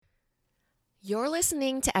You're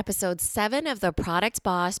listening to episode 7 of the Product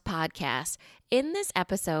Boss podcast. In this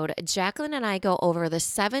episode, Jacqueline and I go over the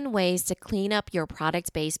 7 ways to clean up your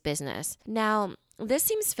product-based business. Now, this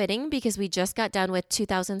seems fitting because we just got done with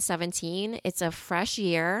 2017. It's a fresh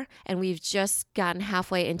year, and we've just gotten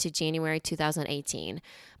halfway into January 2018.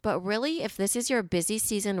 But really, if this is your busy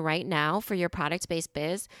season right now for your product-based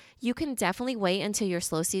biz, you can definitely wait until your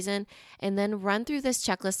slow season and then run through this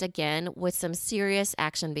checklist again with some serious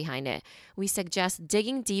action behind it. We suggest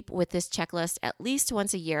digging deep with this checklist at least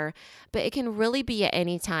once a year, but it can really be at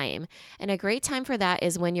any time. And a great time for that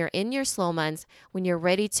is when you're in your slow months, when you're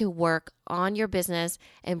ready to work on your business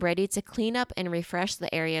and ready to clean up and refresh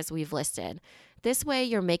the areas we've listed. This way,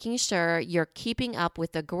 you're making sure you're keeping up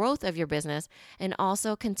with the growth of your business and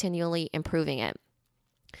also continually improving it.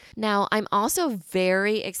 Now, I'm also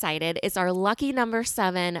very excited. It's our lucky number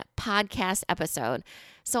 7 podcast episode.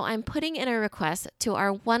 So I'm putting in a request to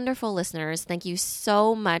our wonderful listeners. Thank you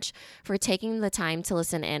so much for taking the time to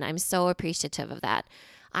listen in. I'm so appreciative of that.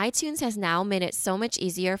 iTunes has now made it so much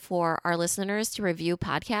easier for our listeners to review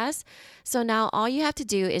podcasts. So now all you have to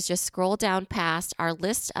do is just scroll down past our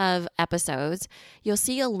list of episodes. You'll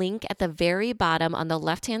see a link at the very bottom on the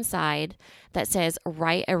left-hand side that says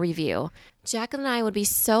write a review. Jacqueline and I would be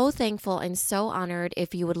so thankful and so honored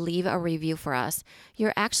if you would leave a review for us.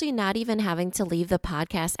 You're actually not even having to leave the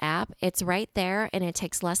podcast app. It's right there and it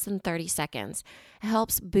takes less than 30 seconds. It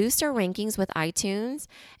helps boost our rankings with iTunes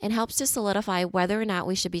and helps to solidify whether or not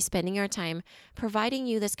we should be spending our time providing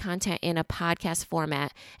you this content in a podcast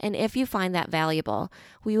format. And if you find that valuable,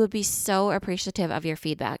 we would be so appreciative of your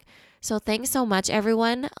feedback. So thanks so much,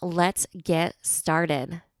 everyone. Let's get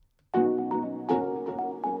started.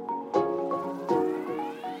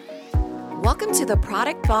 Welcome to the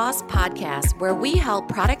Product Boss podcast, where we help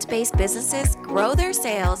product-based businesses grow their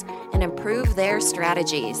sales and improve their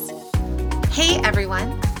strategies. Hey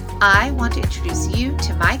everyone, I want to introduce you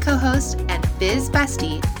to my co-host and biz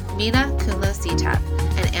bestie, Mina Kunlo-Sitep,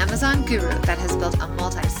 an Amazon guru that has built a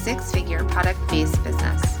multi-6-figure product-based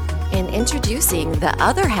business. And introducing the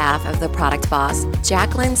other half of the Product Boss,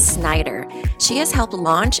 Jacqueline Snyder. She has helped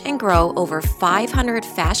launch and grow over 500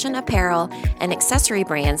 fashion apparel and accessory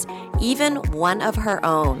brands, even one of her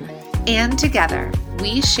own. And together,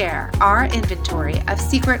 we share our inventory of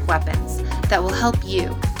secret weapons that will help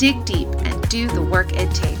you dig deep and do the work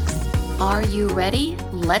it takes. Are you ready?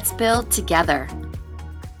 Let's build together.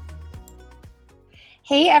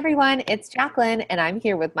 Hey everyone, it's Jacqueline, and I'm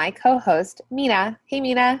here with my co-host, Mina. Hey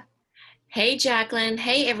Mina. Hey Jacqueline.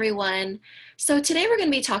 Hey everyone. So today we're going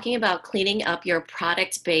to be talking about cleaning up your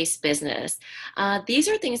product-based business. These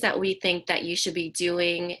are things that we think that you should be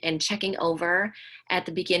doing and checking over at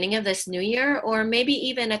the beginning of this new year, or maybe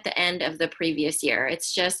even at the end of the previous year.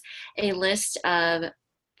 It's just a list of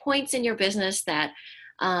points in your business that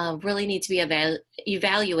really need to be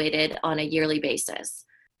evaluated on a yearly basis.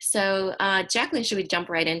 So Jacqueline, should we jump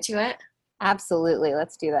right into it? Absolutely.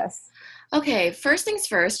 Let's do this. Okay, first things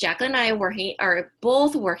first, Jacqueline and I are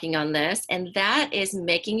both working on this, and that is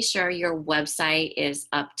making sure your website is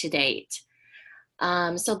up to date.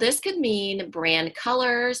 So this could mean brand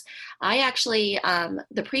colors. I actually,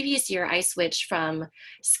 the previous year, I switched from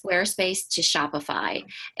Squarespace to Shopify.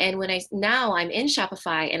 And now I'm in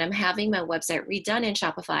Shopify and I'm having my website redone in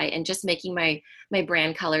Shopify and just making my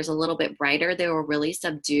brand colors a little bit brighter. They were really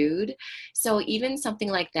subdued. So even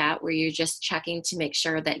something like that, where you're just checking to make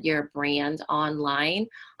sure that your brand online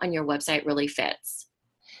on your website really fits.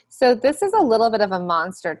 So this is a little bit of a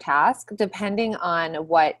monster task depending on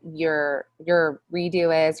what your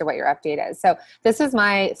redo is or what your update is. So this was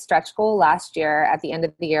my stretch goal last year at the end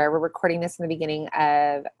of the year. We're recording this in the beginning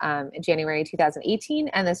of January 2018.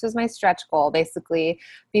 And this was my stretch goal basically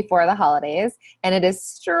before the holidays. And it is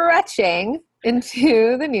stretching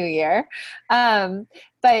into the new year.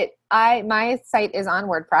 But my site is on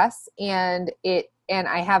WordPress and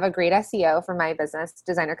I have a great SEO for my business,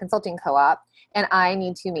 Designer Consulting Co-op, and I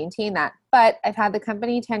need to maintain that. But I've had the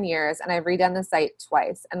company 10 years and I've redone the site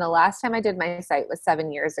twice. And the last time I did my site was 7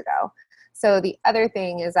 years ago. So the other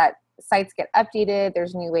thing is that sites get updated.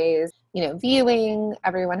 There's new ways, viewing.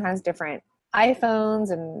 Everyone has different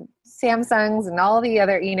iPhones and Samsungs and all the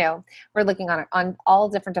other, we're looking on all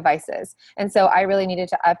different devices. And so I really needed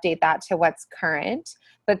to update that to what's current,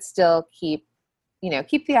 but still keep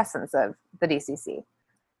the essence of the DCC.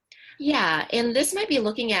 Yeah, and this might be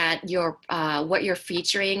looking at your what you're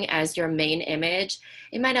featuring as your main image.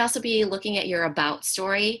 It might also be looking at your about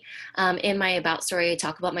story. In my about story, I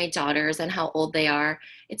talk about my daughters and how old they are.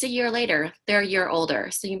 It's a year later; they're a year older,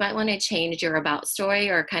 so you might want to change your about story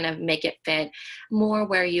or kind of make it fit more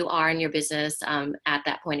where you are in your business at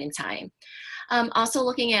that point in time. Also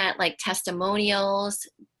looking at like testimonials.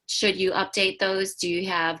 Should you update those? Do you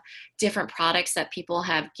have different products that people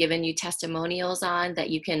have given you testimonials on that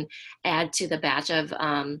you can add to the batch of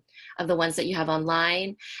the ones that you have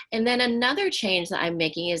online? And then another change that I'm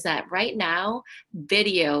making is that right now,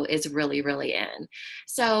 video is really, really in.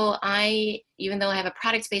 So even though I have a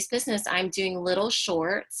product-based business, I'm doing little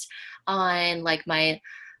shorts on like my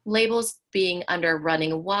labels being under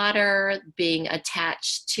running water, being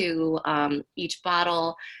attached to each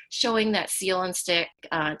bottle, showing that seal and stick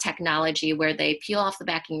technology where they peel off the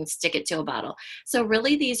backing and stick it to a bottle. So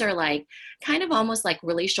really these are like kind of almost like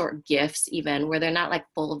really short GIFs even, where they're not like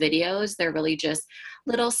full videos. They're really just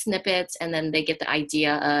little snippets, and then they get the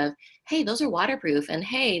idea of, hey, those are waterproof, and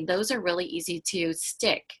hey, those are really easy to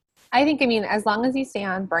stick. I mean, as long as you stay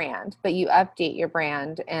on brand, but you update your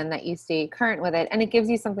brand and that you stay current with it, and it gives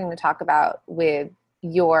you something to talk about with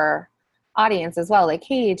your audience as well. Like,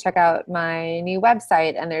 hey, check out my new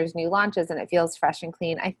website and there's new launches and it feels fresh and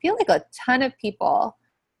clean. I feel like a ton of people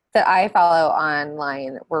that I follow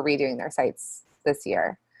online were redoing their sites this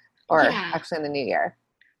year, or Yeah, actually in the new year.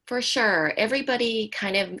 for sure. Everybody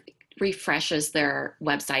kind of refreshes their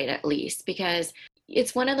website at least, because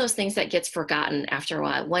it's one of those things that gets forgotten after a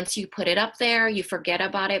while. Once you put it up there, you forget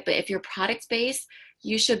about it. But if you're product based,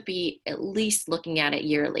 you should be at least looking at it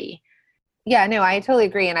yearly. Yeah, no, I totally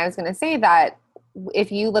agree. And I was going to say that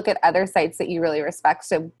if you look at other sites that you really respect,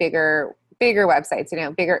 so bigger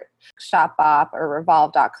websites, bigger Shopbop or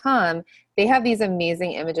Revolve.com, they have these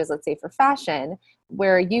amazing images, let's say for fashion,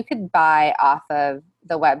 where you could buy off of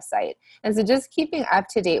the website. And so just keeping up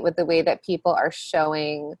to date with the way that people are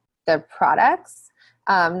showing their products,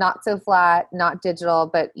 not so flat, not digital,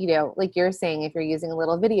 but like you're saying, if you're using a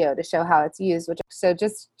little video to show how it's used, so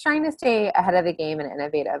just trying to stay ahead of the game and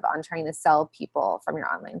innovative on trying to sell people from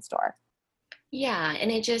your online store. Yeah, and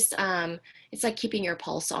it's like keeping your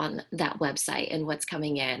pulse on that website and what's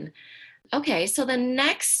coming in. Okay, so the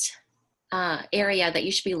next area that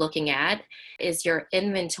you should be looking at is your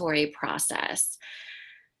inventory process.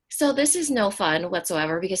 So this is no fun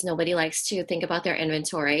whatsoever because nobody likes to think about their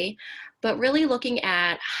inventory, but really looking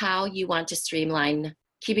at how you want to streamline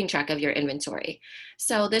keeping track of your inventory.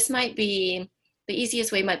 So this might be the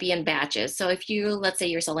easiest way might be in batches. So if you, let's say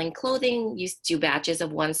you're selling clothing, you do batches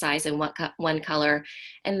of one size and one color,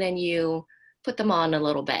 and then you put them all in a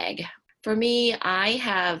little bag. For me, I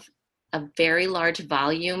have a very large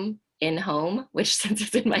volume in home, which since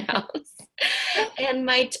it's in my house, and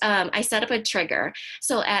I set up a trigger.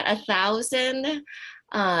 So at 1,000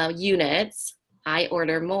 units, I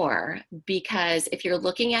order more, because if you're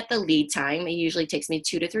looking at the lead time, it usually takes me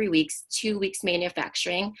 2 to 3 weeks, 2 weeks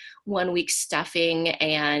manufacturing, 1 week stuffing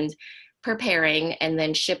and preparing, and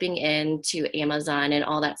then shipping in to Amazon and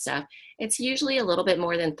all that stuff. It's usually a little bit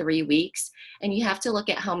more than 3 weeks, and you have to look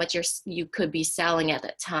at how much you could be selling at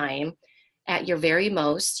that time at your very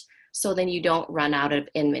most, so then you don't run out of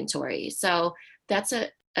inventory. So that's a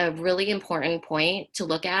really important point to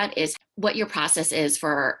look at, is what your process is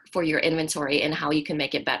for your inventory and how you can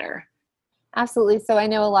make it better. Absolutely. So I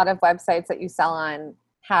know a lot of websites that you sell on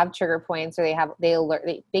have trigger points, or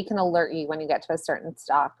they can alert you when you get to a certain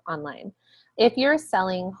stock online. If you're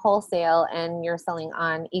selling wholesale and you're selling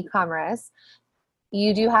on e-commerce,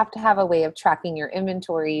 you do have to have a way of tracking your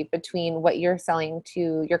inventory between what you're selling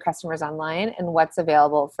to your customers online and what's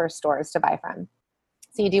available for stores to buy from.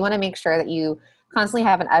 So you do want to make sure that you constantly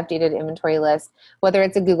have an updated inventory list, whether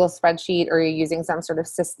it's a Google spreadsheet or you're using some sort of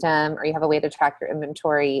system, or you have a way to track your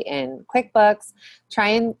inventory in QuickBooks. Try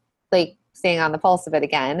and staying on the pulse of it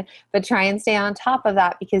again, but try and stay on top of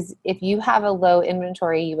that, because if you have a low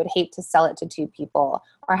inventory, you would hate to sell it to two people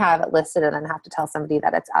or have it listed and then have to tell somebody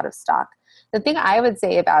that it's out of stock. The thing I would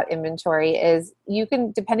say about inventory is you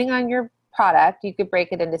can, depending on your product, you could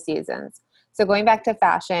break it into seasons. So going back to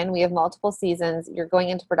fashion, we have multiple seasons. You're going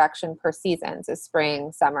into production per season. So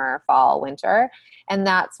spring, summer, fall, winter. And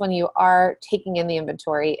that's when you are taking in the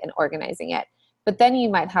inventory and organizing it. But then you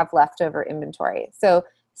might have leftover inventory. So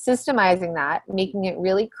systemizing that, making it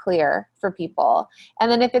really clear for people. And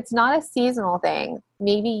then if it's not a seasonal thing,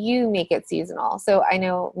 maybe you make it seasonal. So I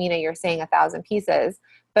know, Mina, you're saying 1,000 pieces,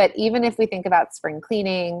 but even if we think about spring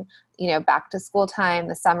cleaning, back to school time,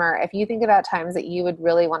 the summer, if you think about times that you would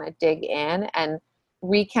really want to dig in and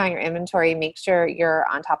recount your inventory, make sure you're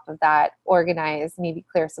on top of that, organize, maybe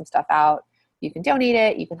clear some stuff out. You can donate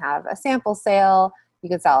it. You can have a sample sale. You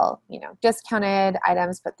can sell, discounted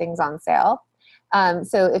items, put things on sale.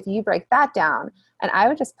 So if you break that down, and I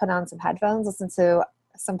would just put on some headphones, listen to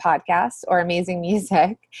some podcasts or amazing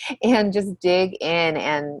music, and just dig in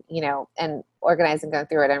and organize and go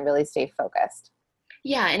through it and really stay focused.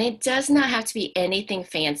 Yeah, and it does not have to be anything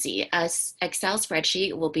fancy. A Excel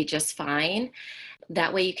spreadsheet will be just fine.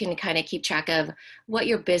 That way you can kind of keep track of what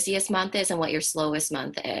your busiest month is and what your slowest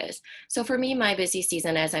month is. So for me, my busy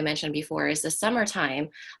season, as I mentioned before, is the summertime,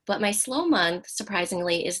 but my slow month,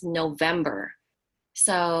 surprisingly, is November.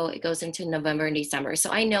 So it goes into November and December.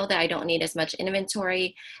 So I know that I don't need as much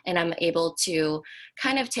inventory, and I'm able to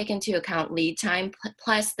kind of take into account lead time.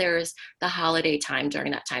 Plus there's the holiday time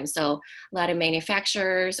during that time. So a lot of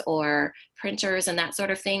manufacturers or printers and that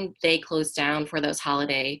sort of thing, they close down for those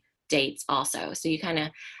holiday dates also. So you kind of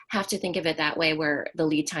have to think of it that way, where the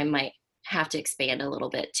lead time might have to expand a little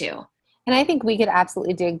bit too. And I think we could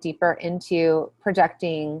absolutely dig deeper into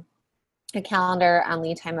projecting a calendar on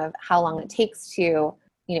lead time of how long it takes to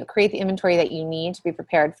create the inventory that you need to be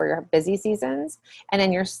prepared for your busy seasons. And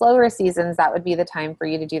then your slower seasons, that would be the time for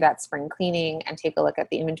you to do that spring cleaning and take a look at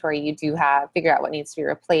the inventory you do have, figure out what needs to be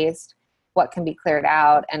replaced, what can be cleared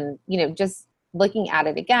out. And just looking at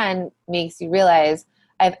it again makes you realize,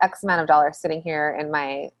 I have X amount of dollars sitting here in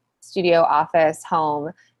my studio, office,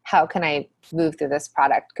 home. How can I move through this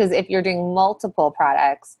product? Because if you're doing multiple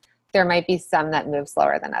products, there might be some that move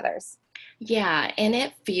slower than others. Yeah, and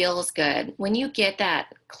it feels good when you get that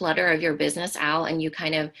clutter of your business out and you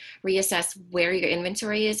kind of reassess where your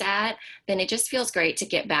inventory is at. Then it just feels great to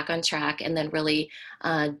get back on track and then really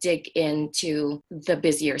dig into the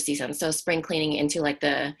busier season. So spring cleaning into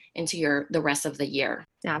the rest of the year.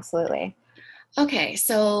 Absolutely. Okay,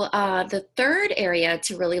 so the third area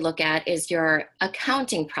to really look at is your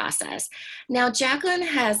accounting process. Now, Jacqueline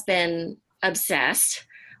has been obsessed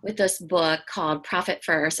with this book called Profit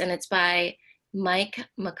First, and it's by Mike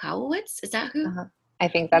Makowitz. Is that who? Uh-huh. I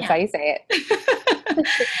think that's how you say it.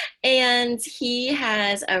 And he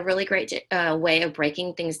has a really great way of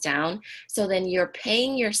breaking things down. So then you're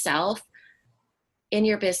paying yourself in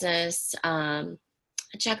your business.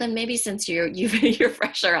 Jacqueline, maybe since you're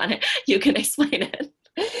fresher on it, you can explain it.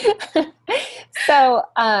 So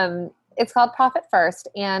it's called Profit First,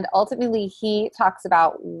 and ultimately he talks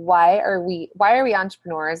about why are we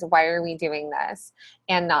entrepreneurs? Why are we doing this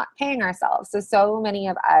and not paying ourselves? So many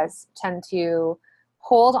of us tend to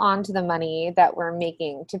hold on to the money that we're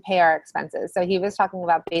making to pay our expenses. So he was talking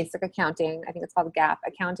about basic accounting. I think it's called GAAP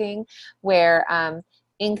accounting, where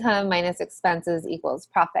income minus expenses equals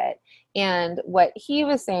profit. And what he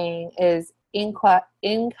was saying is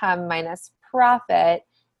income minus profit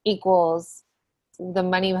equals the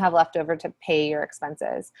money you have left over to pay your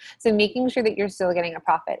expenses. So making sure that you're still getting a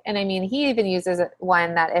profit. And I mean, he even uses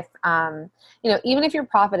one that if, even if your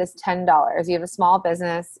profit is $10, you have a small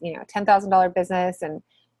business, $10,000 business, and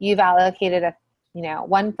you've allocated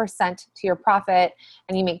 1% to your profit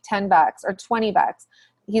and you make $10 or $20.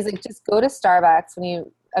 He's like, just go to Starbucks when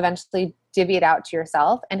you eventually divvy it out to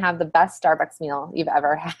yourself and have the best Starbucks meal you've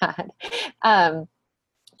ever had.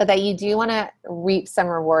 But that you do want to reap some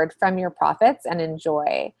reward from your profits and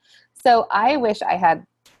enjoy. So I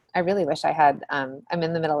really wish I had, I'm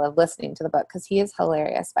in the middle of listening to the book because he is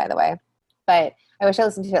hilarious, by the way. But I wish I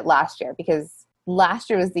listened to it last year, because last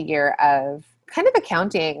year was the year of kind of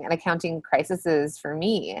accounting crises for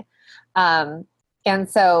me. And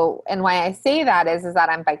why I say that is that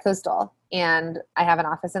I'm bi-coastal, and I have an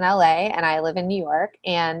office in LA and I live in New York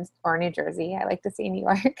or New Jersey. I like to say New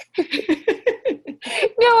York.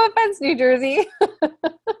 No offense, New Jersey.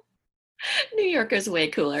 New York is way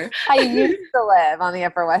cooler. I used to live on the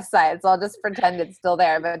Upper West Side, so I'll just pretend it's still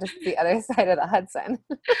there, but just the other side of the Hudson.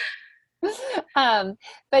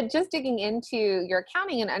 But just digging into your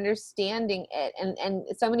accounting and understanding it, and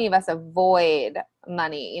so many of us avoid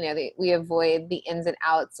money. We avoid the ins and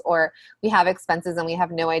outs, or we have expenses and we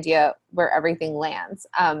have no idea where everything lands.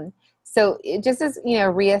 So it just is,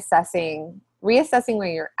 reassessing where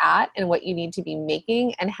you're at and what you need to be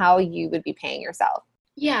making and how you would be paying yourself.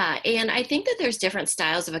 Yeah, and I think that there's different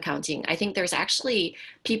styles of accounting. I think there's actually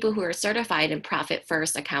people who are certified in Profit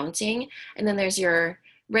First accounting, and then there's your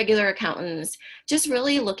regular accountants. Just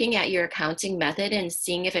really looking at your accounting method and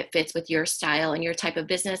seeing if it fits with your style and your type of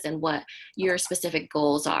business and what your specific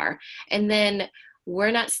goals are. And then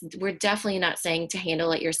we're definitely not saying to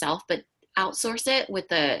handle it yourself, but outsource it with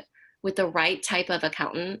the right type of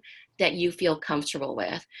accountant that you feel comfortable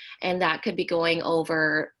with. And that could be going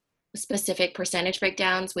over specific percentage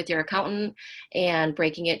breakdowns with your accountant and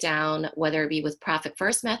breaking it down, whether it be with profit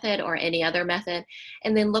first method or any other method,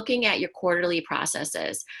 and then looking at your quarterly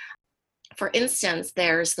processes. For instance,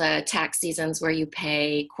 there's the tax seasons where you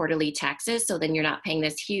pay quarterly taxes, so then you're not paying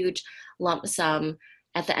this huge lump sum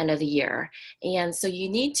at the end of the year. And so you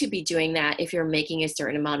need to be doing that if you're making a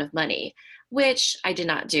certain amount of money, which I did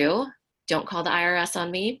not do. Don't call the IRS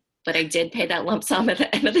on me, but I did pay that lump sum at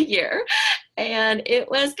the end of the year. And it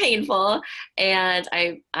was painful. And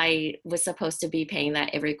I was supposed to be paying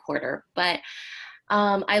that every quarter. But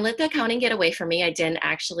I let the accounting get away from me. I didn't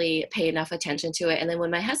actually pay enough attention to it. And then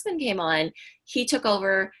when my husband came on, he took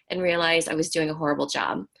over and realized I was doing a horrible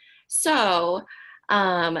job. So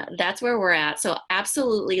that's where we're at. So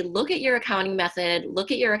absolutely look at your accounting method,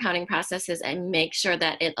 look at your accounting processes, and make sure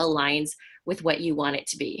that it aligns with what you want it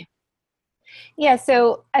to be. Yeah.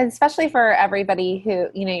 So especially for everybody who,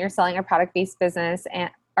 you're selling a product-based business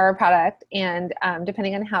or a product, and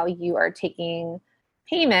depending on how you are taking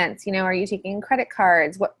payments, are you taking credit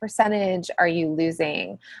cards? What percentage are you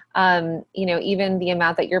losing? Even the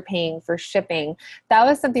amount that you're paying for shipping. That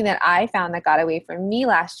was something that I found that got away from me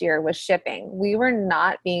last year was shipping. We were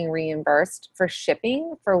not being reimbursed for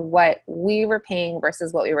shipping for what we were paying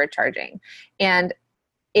versus what we were charging. And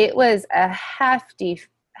it was a hefty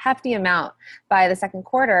amount. By the second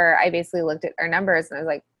quarter, I basically looked at our numbers and I was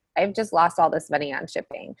like, I've just lost all this money on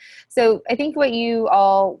shipping. So I think what you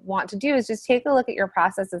all want to do is just take a look at your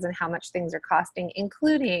processes and how much things are costing,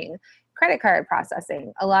 including credit card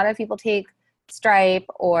processing. A lot of people take Stripe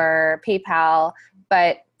or PayPal,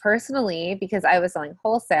 but personally, because I was selling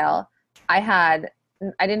wholesale, I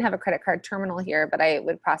didn't have a credit card terminal here, but I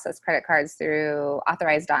would process credit cards through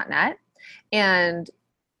authorize.net. And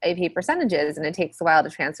I pay percentages, and it takes a while to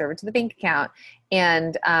transfer over to the bank account.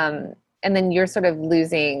 And then you're sort of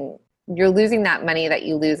losing that money that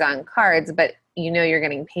you lose on cards, but you're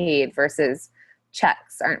getting paid versus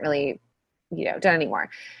checks aren't really, done anymore.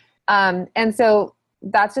 And so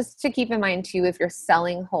that's just to keep in mind too, if you're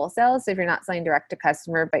selling wholesale. So if you're not selling direct to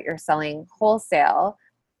customer, but you're selling wholesale,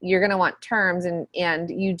 you're going to want terms, and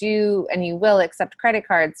you will accept credit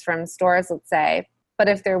cards from stores, let's say. But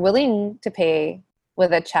if they're willing to pay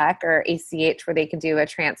with a check or ACH where they can do a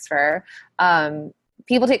transfer,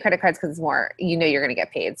 people take credit cards because it's more, you're going to get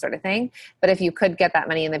paid sort of thing. But if you could get that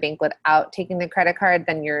money in the bank without taking the credit card,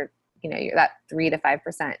 then you're that 3 to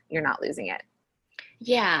 5%, you're not losing it.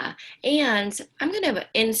 Yeah. And I'm going to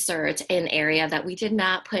insert an area that we did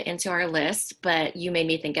not put into our list, but you made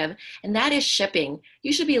me think of, and that is shipping.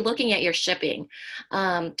 You should be looking at your shipping.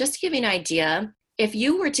 Just to give you an idea, if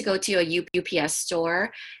you were to go to a UPS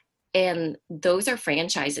store, and those are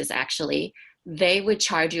franchises actually, they would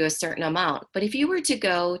charge you a certain amount. But if you were to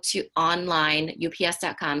go to online,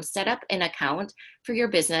 ups.com, set up an account for your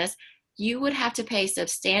business, you would have to pay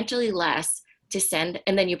substantially less to send,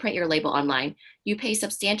 and then you print your label online. You pay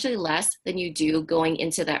substantially less than you do going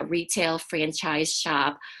into that retail franchise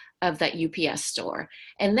shop of that UPS store.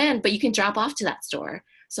 But you can drop off to that store.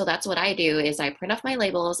 So that's what I do is I print off my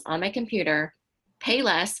labels on my computer, pay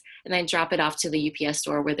less, and then drop it off to the UPS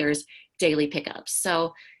store where there's daily pickups.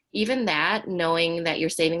 So even that, knowing that you're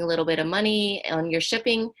saving a little bit of money on your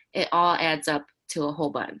shipping, it all adds up to a whole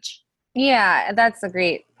bunch. Yeah, that's a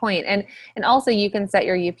great point. And also you can set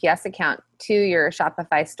your UPS account to your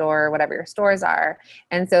Shopify store, whatever your stores are.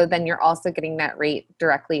 And so then you're also getting that rate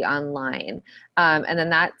directly online. And then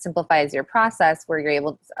that simplifies your process where you're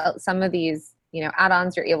able to, some of these,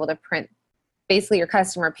 add-ons, you're able to print, basically your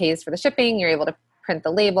customer pays for the shipping, you're able to print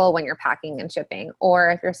the label when you're packing and shipping,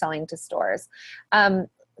 or if you're selling to stores.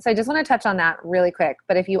 So I just want to touch on that really quick.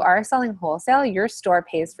 But if you are selling wholesale, your store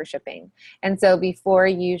pays for shipping. And so before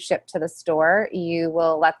you ship to the store, you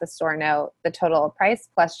will let the store know the total price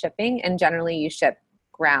plus shipping. And generally you ship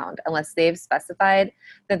ground unless they've specified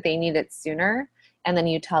that they need it sooner. And then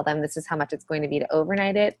you tell them this is how much it's going to be to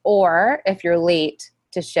overnight it. Or if you're late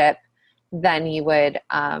to ship, then you would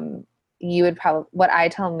probably, what I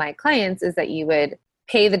tell my clients is that you would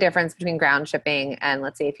pay the difference between ground shipping and,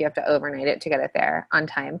 let's say, if you have to overnight it to get it there on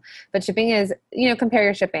time. But shipping is, compare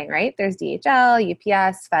your shipping, right? There's DHL,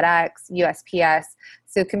 UPS, FedEx, USPS.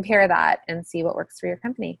 So compare that and see what works for your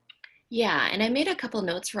company. Yeah, and I made a couple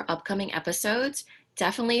notes for upcoming episodes.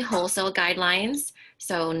 Definitely wholesale guidelines,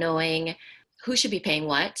 so knowing who should be paying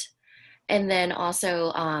what. And then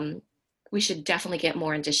also we should definitely get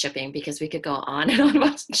more into shipping because we could go on and on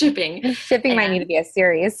about shipping. Shipping might need to be a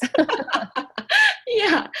series.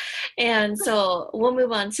 Yeah. And so we'll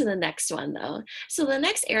move on to the next one though. So the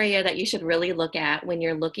next area that you should really look at when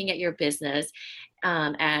you're looking at your business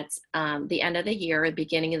at the end of the year or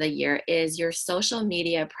beginning of the year is your social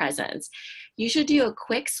media presence. You should do a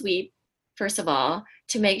quick sweep, first of all,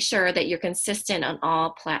 to make sure that you're consistent on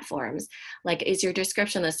all platforms. Like, is your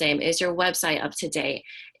description the same? Is your website up to date?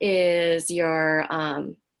 Is your,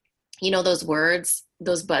 those words,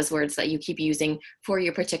 those buzzwords that you keep using for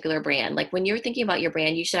your particular brand. Like when you're thinking about your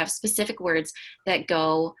brand, you should have specific words that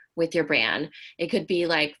go with your brand. It could be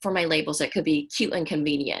like, for my labels, it could be cute and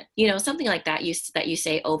convenient, something like that that you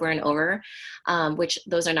say over and over, which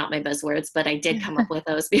those are not my buzzwords, but I did come up with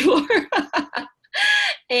those before.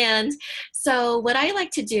 And so what I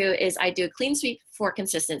like to do is I do a clean sweep for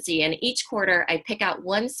consistency. And each quarter I pick out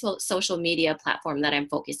one social media platform that I'm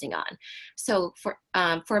focusing on. So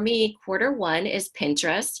for me, quarter one is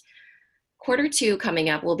Pinterest. Quarter two coming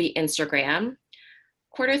up will be Instagram.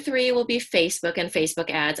 Quarter three will be Facebook and Facebook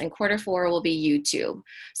ads, and quarter four will be YouTube.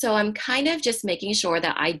 So I'm kind of just making sure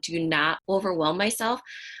that I do not overwhelm myself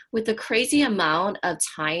with the crazy amount of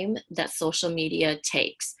time that social media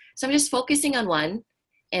takes. So I'm just focusing on one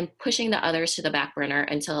and pushing the others to the back burner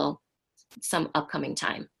until some upcoming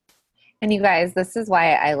time. And you guys, this is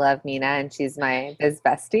why I love Mina, and she's my biz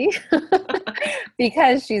bestie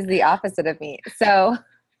because she's the opposite of me. So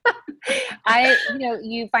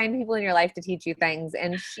you find people in your life to teach you things,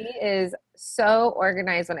 and she is so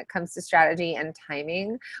organized when it comes to strategy and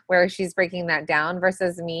timing, where she's breaking that down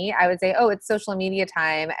versus me. I would say, oh, it's social media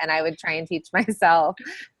time. And I would try and teach myself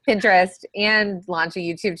Pinterest and launch a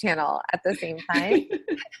YouTube channel at the same time.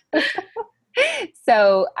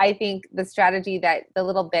 So I think the strategy that the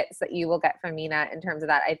little bits that you will get from Mina in terms of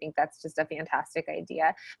that, I think that's just a fantastic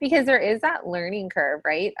idea, because there is that learning curve,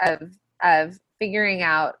 right? Of figuring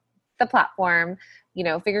out the platform,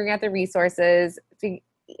 figuring out the resources,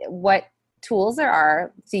 what tools there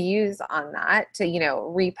are to use on that to,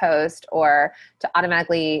 repost or to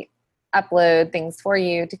automatically upload things for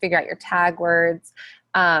you, to figure out your tag words,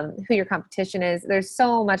 who your competition is. There's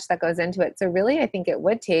so much that goes into it. So really, I think it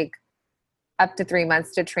would take up to 3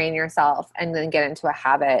 months to train yourself and then get into a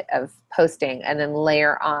habit of posting and then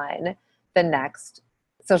layer on the next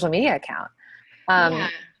social media account. Yeah.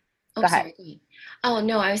 Go ahead. Sorry. Oh,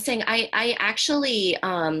 no, I was saying I actually,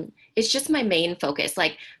 it's just my main focus.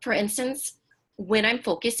 Like, for instance, when I'm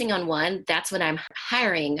focusing on one, that's when I'm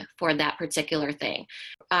hiring for that particular thing.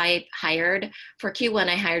 For Q1,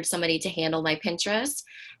 I hired somebody to handle my Pinterest.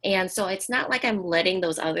 And so it's not like I'm letting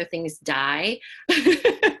those other things die.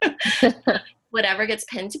 Whatever gets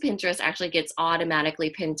pinned to Pinterest actually gets automatically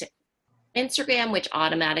pinned to Instagram, which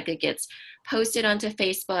automatically gets posted onto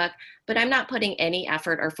Facebook, but I'm not putting any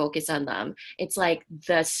effort or focus on them. It's like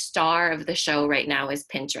the star of the show right now is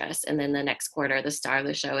Pinterest. And then the next quarter, the star of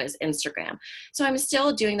the show is Instagram. So I'm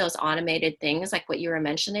still doing those automated things like what you were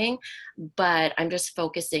mentioning, but I'm just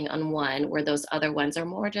focusing on one, where those other ones are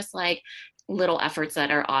more just like little efforts that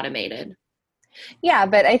are automated. Yeah,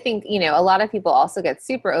 but I think, a lot of people also get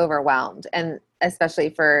super overwhelmed, and especially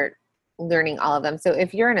for learning all of them. So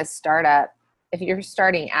if you're in a startup, if you're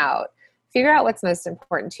starting out, figure out what's most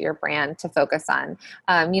important to your brand to focus on.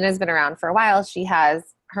 Mina's been around for a while. She has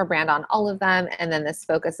her brand on all of them. And then this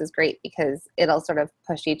focus is great because it'll sort of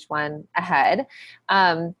push each one ahead.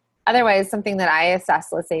 Otherwise, something that I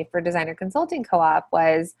assessed, let's say for Designer Consulting Co-op,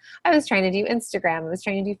 was I was trying to do Instagram, I was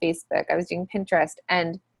trying to do Facebook, I was doing Pinterest.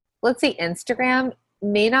 And let's say Instagram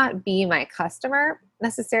may not be my customer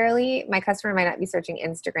necessarily. My customer might not be searching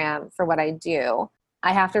Instagram for what I do.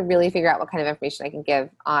 I have to really figure out what kind of information I can give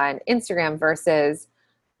on Instagram versus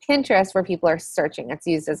Pinterest, where people are searching. It's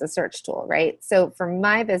used as a search tool, right? So for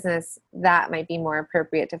my business, that might be more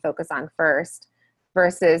appropriate to focus on first,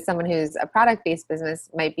 versus someone who's a product-based business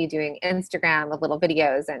might be doing Instagram with little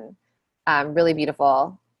videos and really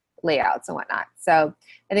beautiful layouts and whatnot. So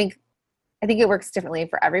I think it works differently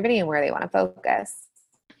for everybody and where they want to focus.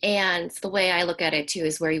 And the way I look at it too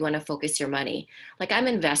is where you want to focus your money. Like, I'm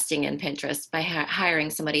investing in Pinterest by hiring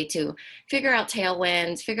somebody to figure out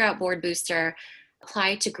Tailwind, figure out Board Booster,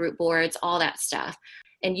 apply to group boards, all that stuff.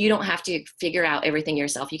 And you don't have to figure out everything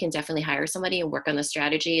yourself. You can definitely hire somebody and work on the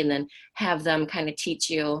strategy and then have them kind of teach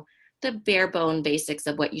you the bare bone basics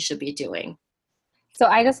of what you should be doing. So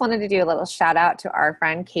I just wanted to do a little shout out to our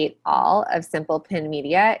friend Kate All of Simple Pin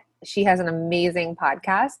Media. She has an amazing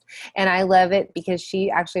podcast, and I love it because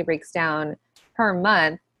she actually breaks down per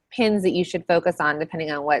month pins that you should focus on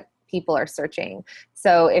depending on what people are searching.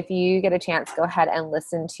 So if you get a chance, go ahead and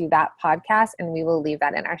listen to that podcast, and we will leave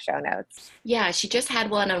that in our show notes. Yeah, she just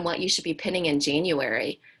had one on what you should be pinning in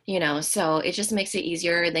January, so it just makes it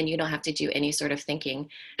easier. Then you don't have to do any sort of thinking.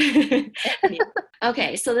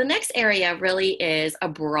 Okay, so the next area really is a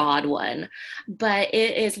broad one, but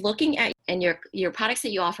it is looking at and your products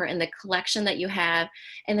that you offer and the collection that you have,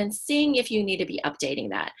 and then seeing if you need to be updating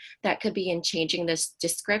that. That could be in changing the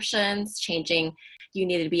descriptions, you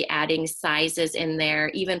need to be adding sizes in there.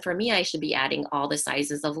 Even for me, I should be adding all the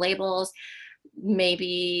sizes of labels.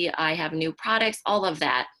 Maybe I have new products, all of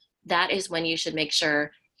that. That is when you should make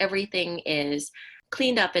sure everything is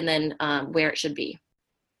cleaned up and then where it should be.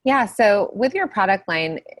 Yeah. So with your product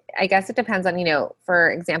line, I guess it depends on,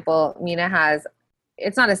 for example, Mina has,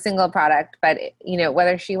 it's not a single product, but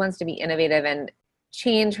whether she wants to be innovative and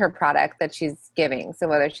change her product that she's giving. So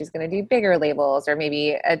whether she's going to do bigger labels or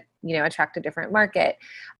maybe, attract a different market.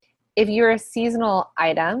 If you're a seasonal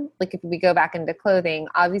item, like if we go back into clothing,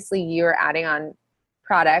 obviously you're adding on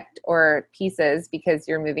product or pieces because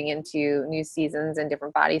you're moving into new seasons and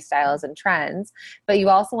different body styles and trends, but you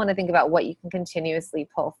also want to think about what you can continuously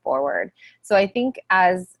pull forward. So I think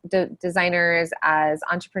as designers, as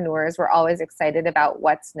entrepreneurs, we're always excited about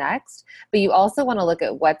what's next, but you also want to look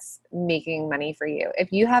at what's making money for you.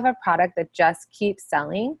 If you have a product that just keeps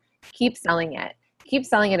selling, keep selling it. Keep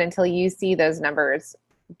selling it until you see those numbers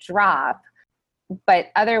drop. But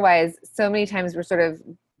otherwise, so many times we're sort of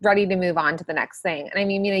ready to move on to the next thing. And I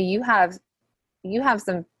mean, you have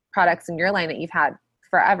some products in your line that you've had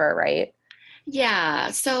forever, right?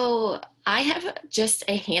 Yeah. So I have just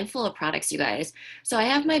a handful of products, you guys. So I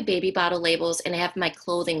have my baby bottle labels and I have my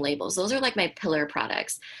clothing labels. Those are like my pillar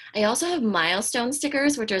products. I also have milestone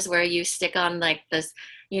stickers, which is where you stick on like this,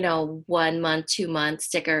 1 month, 2 month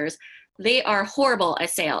stickers. They are horrible at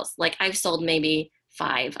sales. Like I've sold maybe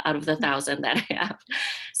 5 out of the 1,000 that I have.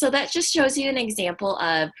 So that just shows you an example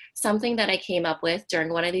of something that I came up with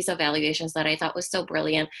during one of these evaluations that I thought was so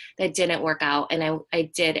brilliant that didn't work out. And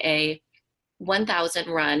I did a 1,000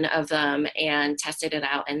 run of them and tested it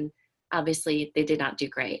out. And obviously they did not do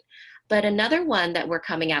great. But another one that we're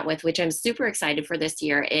coming out with, which I'm super excited for this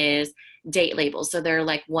year, is date labels. So they're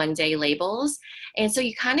like 1-day labels. And so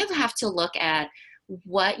you kind of have to look at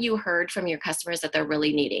what you heard from your customers that they're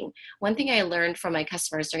really needing. One thing I learned from my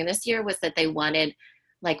customers during this year was that they wanted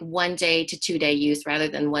like 1 day to 2 day use rather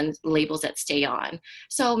than labels that stay on.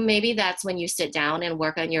 So maybe that's when you sit down and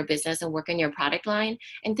work on your business and work on your product line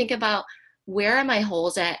and think about, where are my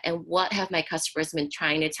holes at and what have my customers been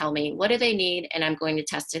trying to tell me? What do they need? And I'm going to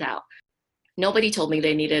test it out. Nobody told me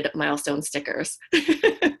they needed milestone stickers.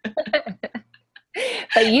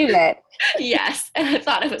 But you did. Yes. And I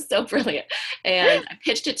thought it was so brilliant. And I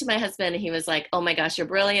pitched it to my husband and he was like, oh my gosh, you're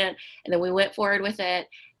brilliant. And then we went forward with it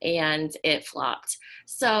and it flopped.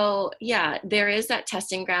 So yeah, there is that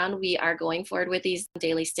testing ground. We are going forward with these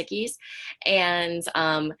daily stickies and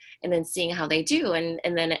then seeing how they do. And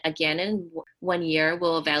then again, in 1 year,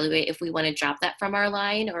 we'll evaluate if we want to drop that from our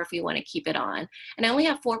line or if we want to keep it on. And I only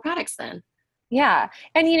have 4 products then. Yeah.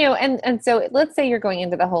 And, and so let's say you're going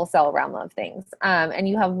into the wholesale realm of things, and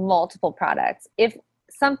you have multiple products. If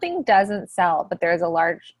something doesn't sell, but there's a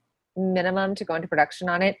large minimum to go into production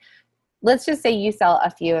on it, let's just say you sell a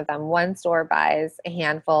few of them. One store buys a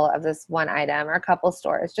handful of this one item or a couple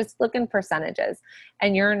stores, just look in percentages,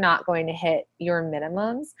 and you're not going to hit your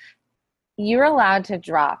minimums. You're allowed to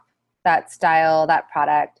drop that style, that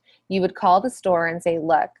product. You would call the store and say,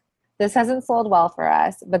 look, this hasn't sold well for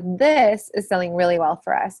us, but this is selling really well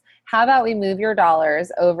for us. How about we move your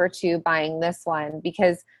dollars over to buying this one?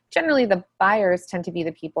 Because generally the buyers tend to be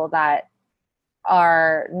the people that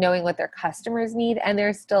are knowing what their customers need, and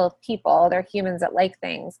they're still people, they're humans that like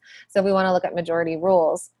things. So we want to look at majority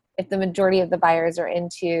rules. If the majority of the buyers are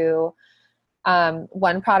into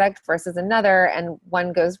one product versus another and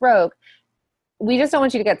one goes rogue, we just don't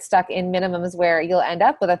want you to get stuck in minimums where you'll end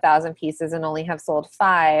up with 1,000 pieces and only have sold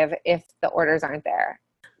 5 if the orders aren't there.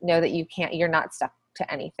 Know that you're not stuck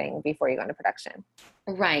to anything before you go into production.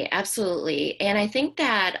 Right, absolutely. And I think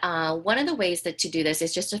that one of the ways to do this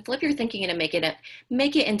is just to flip your thinking and to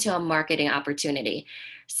make it into a marketing opportunity.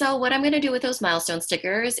 So what I'm going to do with those milestone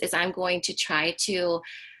stickers is I'm going to try to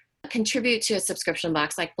contribute to a subscription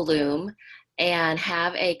box like Bloom and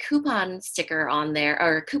have a coupon sticker on there,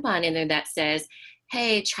 or a coupon in there that says,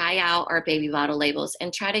 hey, try out our baby bottle labels,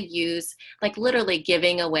 and try to use, like, literally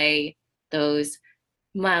giving away those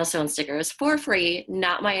milestone stickers for free.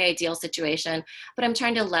 Not my ideal situation, but I'm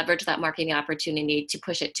trying to leverage that marketing opportunity to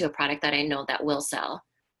push it to a product that I know that will sell.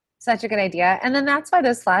 Such a good idea. And then that's why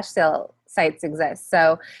those flash sale sites exist.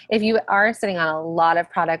 So if you are sitting on a lot of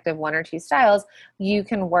product of 1 or 2 styles, you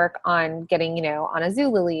can work on getting, on a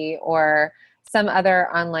Zulily or some other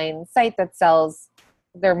online site that sells,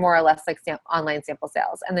 they're more or less like online sample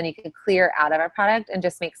sales. And then you can clear out of a product and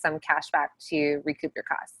just make some cash back to recoup your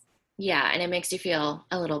costs. Yeah, and it makes you feel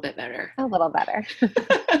a little bit better. A little better.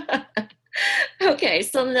 Okay,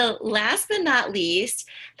 so the last but not least,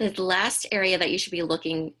 the last area that you should be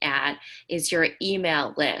looking at is your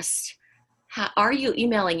email list. How are you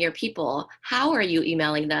emailing your people? How are you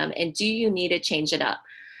emailing them? And do you need to change it up?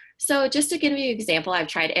 So, just to give you an example, I've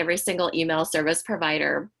tried every single email service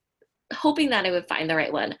provider, hoping that I would find the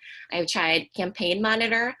right one. I've tried Campaign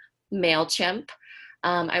Monitor, MailChimp.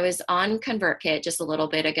 I was on ConvertKit just a little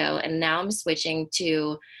bit ago, and now I'm switching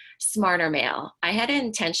to Smarter Mail. I had an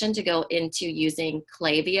intention to go into using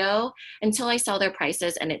Klaviyo until I saw their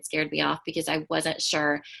prices, and it scared me off because I wasn't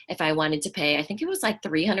sure if I wanted to pay. I think it was like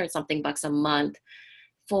 300 something bucks a month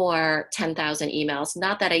for 10,000 emails.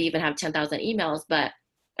 Not that I even have 10,000 emails, but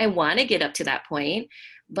I want to get up to that point.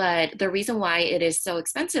 But the reason why it is so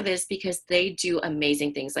expensive is because they do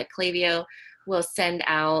amazing things. Like Klaviyo will send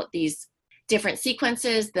out these different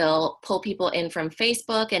sequences. They'll pull people in from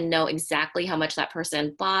Facebook and know exactly how much that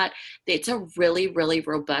person bought. It's a really, really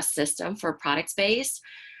robust system for product space.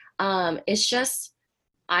 It's just,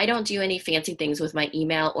 I don't do any fancy things with my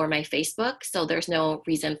email or my Facebook. So there's no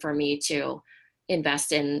reason for me to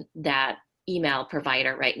invest in that email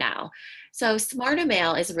provider right now. So Smarter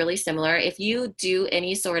Mail is really similar. If you do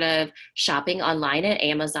any sort of shopping online at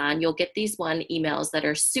Amazon, you'll get these emails that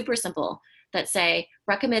are super simple that say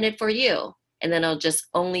recommended for you. And then it'll just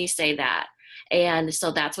only say that. And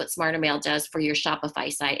so that's what Smarter Mail does for your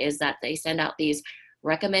Shopify site, is that they send out these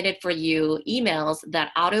recommended for you emails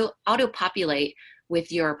that auto populate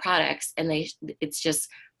with your products. And it's just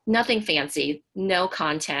nothing fancy, no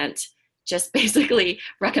content, just basically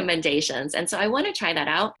recommendations. And so I want to try that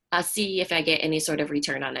out. I'll see if I get any sort of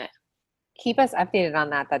return on it. Keep us updated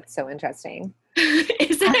on that. That's so interesting.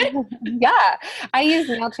 Is it? Yeah. I use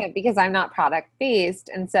MailChimp because I'm not product based.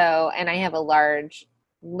 And I have a large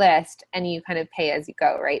list, and you kind of pay as you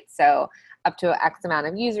go, right? So up to X amount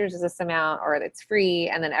of users is this amount, or it's free.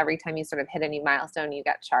 And then every time you sort of hit a new milestone, you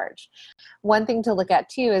get charged. One thing to look at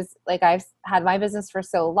too is, like, I've had my business for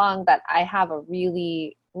so long that I have a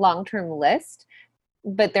really long-term list,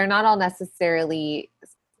 but they're not all necessarily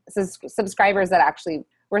subscribers that actually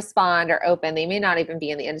respond or open. They may not even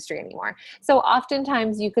be in the industry anymore. So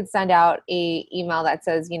oftentimes you could send out a email that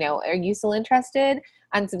says, are you still interested?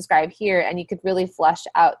 Unsubscribe here. And you could really flush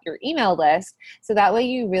out your email list. So that way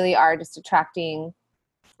you really are just attracting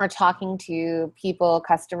or talking to people,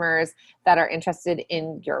 customers that are interested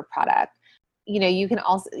in your product.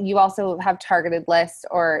 You also have targeted lists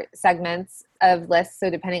or segments of lists. So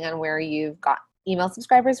depending on where you've got email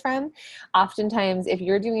subscribers from, oftentimes if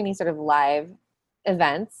you're doing any sort of live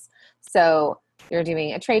events, so you're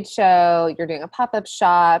doing a trade show, you're doing a pop-up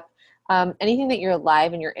shop, anything that you're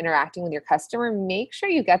live and you're interacting with your customer, make sure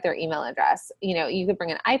you get their email address. You could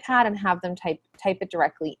bring an iPad and have them type it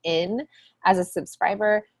directly in as a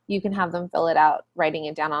subscriber. You can have them fill it out, writing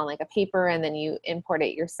it down on like a paper, and then you import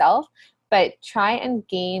it yourself. But try and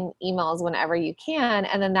gain emails whenever you can.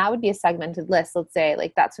 And then that would be a segmented list. Let's say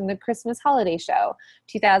like that's from the Christmas holiday show,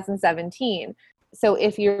 2017. So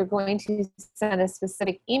if you're going to send a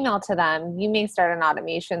specific email to them, you may start an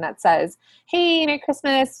automation that says, hey, Merry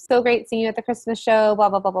Christmas, so great seeing you at the Christmas show, blah,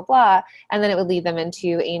 blah, blah, blah, blah. And then it would lead them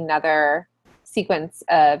into another sequence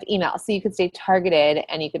of emails. So you could stay targeted,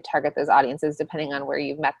 and you could target those audiences depending on where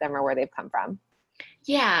you've met them or where they've come from.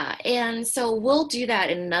 Yeah, and so we'll do that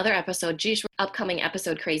in another episode. Geez, we're upcoming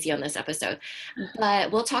episode crazy on this episode.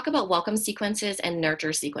 But we'll talk about welcome sequences and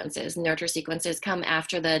nurture sequences. Nurture sequences come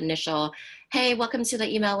after the initial, hey, welcome to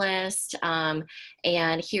the email list, and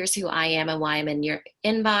here's who I am and why I'm in your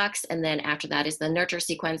inbox. And then after that is the nurture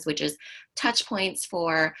sequence, which is touch points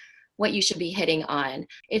for what you should be hitting on.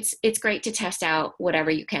 It's great to test out whatever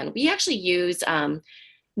you can. We actually use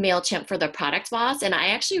MailChimp for the Product Boss, and I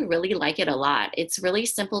actually really like it a lot. It's really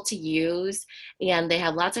simple to use, and they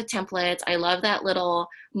have lots of templates. I love that little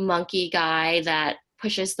monkey guy that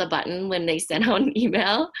pushes the button when they send out an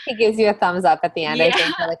email. He gives you a thumbs up at the end, Yeah, I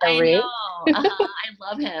think, for like a root. I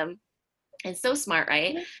love him. It's so smart,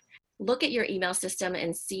 right? Look at your email system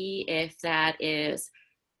and see if that is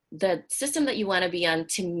the system that you want to be on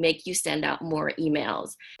to make you send out more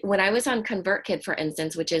emails. When I was on ConvertKit, for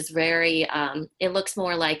instance, which is very, it looks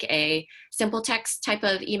more like a simple text type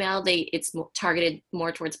of email. It's targeted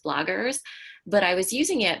more towards bloggers, but I was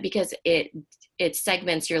using it because it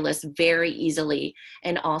segments your list very easily.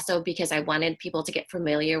 And also because I wanted people to get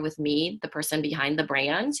familiar with me, the person behind the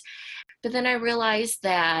brand. But then I realized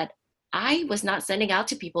that I was not sending out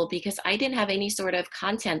to people because I didn't have any sort of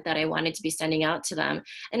content that I wanted to be sending out to them.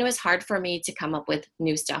 And it was hard for me to come up with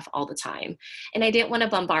new stuff all the time. And I didn't want to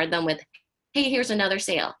bombard them with, hey, here's another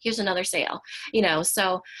sale. Here's another sale.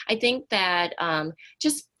 So I think that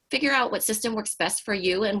just figure out what system works best for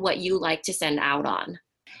you and what you like to send out on.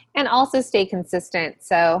 And also stay consistent.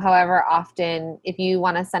 So however often, if you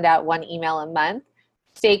want to send out one email a month,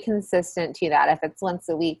 stay consistent to that. If it's once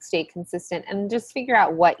a week, stay consistent and just figure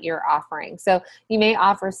out what you're offering. So you may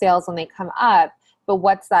offer sales when they come up, but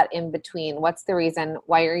what's that in between? What's the reason?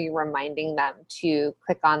 Why are you reminding them to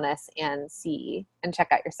click on this and see and check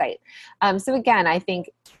out your site? So again, I think,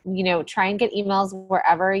 try and get emails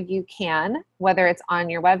wherever you can, whether it's on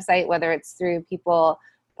your website, whether it's through people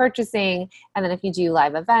purchasing. And then if you do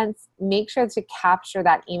live events, make sure to capture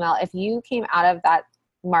that email. If you came out of that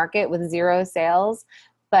market with 0 sales,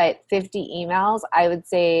 but 50 emails, I would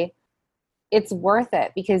say it's worth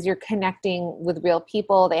it because you're connecting with real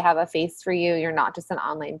people. They have a face for you. You're not just an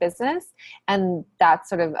online business. And that's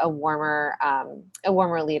sort of a warmer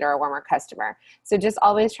lead or a warmer customer. So just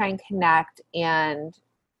always try and connect and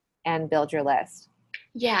build your list.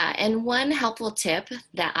 Yeah. And one helpful tip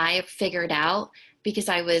that I figured out, because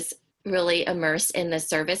I was really immersed in the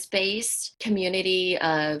service-based community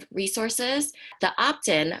of resources, the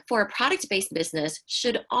opt-in for a product-based business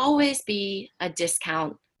should always be a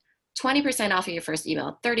discount, 20% off of your first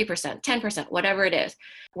email, 30%, 10%, whatever it is.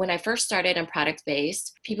 When I first started in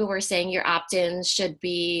product-based, people were saying your opt-ins should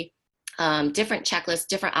be different checklists,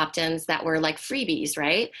 different opt-ins that were like freebies,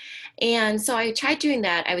 right? And so I tried doing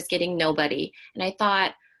that. I was getting nobody. And I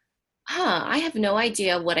thought, I have no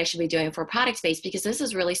idea what I should be doing for product-based because this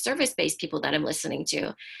is really service-based people that I'm listening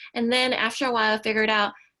to. And then after a while, I figured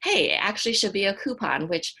out, hey, it actually should be a coupon,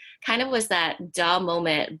 which kind of was that duh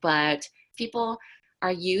moment, but people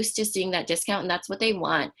are used to seeing that discount and that's what they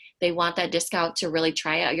want. They want that discount to really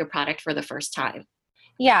try out your product for the first time.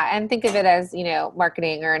 Yeah. And think of it as,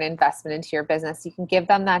 marketing or an investment into your business. You can give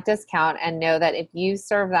them that discount and know that if you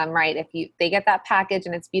serve them right, they get that package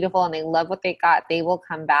and it's beautiful and they love what they got, they will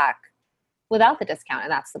come back without the discount.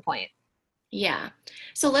 And that's the point. Yeah.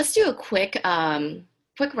 So let's do a quick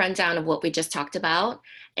rundown of what we just talked about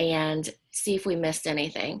and see if we missed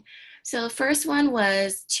anything. So the first one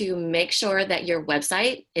was to make sure that your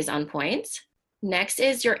website is on point. Next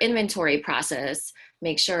is your inventory process.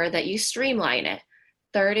 Make sure that you streamline it.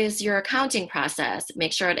 Third is your accounting process.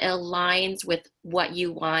 Make sure it aligns with what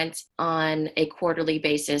you want on a quarterly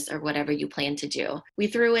basis or whatever you plan to do. We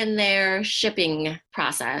threw in there shipping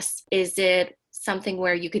process. Is it something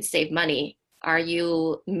where you could save money? Are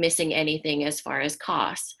you missing anything as far as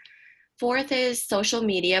costs? Fourth is social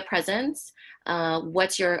media presence.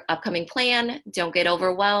 What's your upcoming plan? Don't get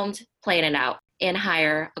overwhelmed. Plan it out and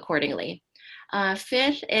hire accordingly.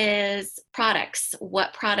 Fifth is products.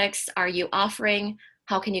 What products are you offering?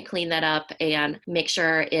 How can you clean that up and make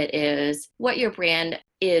sure it is what your brand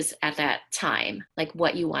is at that time, like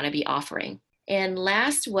what you want to be offering? And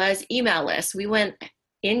last was email lists. We went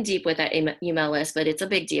in deep with that email list, but it's a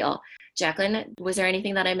big deal. Jacqueline, was there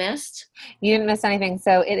anything that I missed? You didn't miss anything.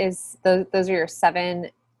 So it is, those are your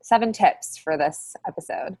seven tips for this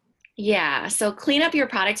episode. Yeah. So clean up your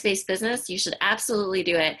product-based business. You should absolutely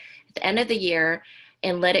do it at the end of the year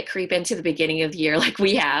and let it creep into the beginning of the year like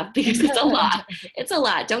we have, because it's a lot. It's a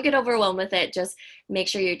lot. Don't get overwhelmed with it. Just make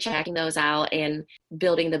sure you're checking those out and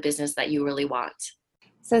building the business that you really want.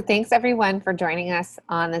 So thanks everyone for joining us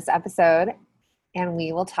on this episode, and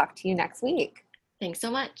we will talk to you next week. Thanks so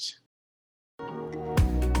much.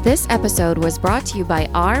 This episode was brought to you by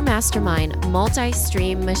our mastermind,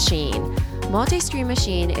 Multi-Stream Machine. Multi-Stream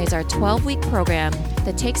Machine is our 12-week program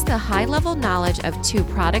that takes the high-level knowledge of two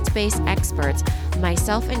product-based experts,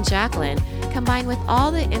 myself and Jacqueline, combined with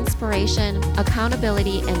all the inspiration,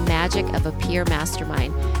 accountability, and magic of a peer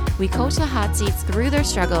mastermind. We coach the hot seats through their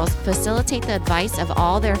struggles, facilitate the advice of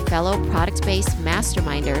all their fellow product-based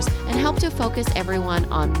masterminders, and help to focus everyone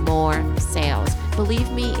on more sales.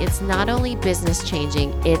 Believe me, it's not only business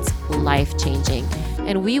changing, it's life changing.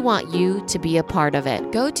 And we want you to be a part of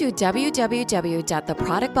it. Go to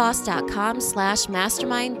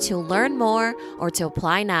www.theproductboss.com/mastermind to learn more or to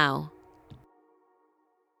apply now.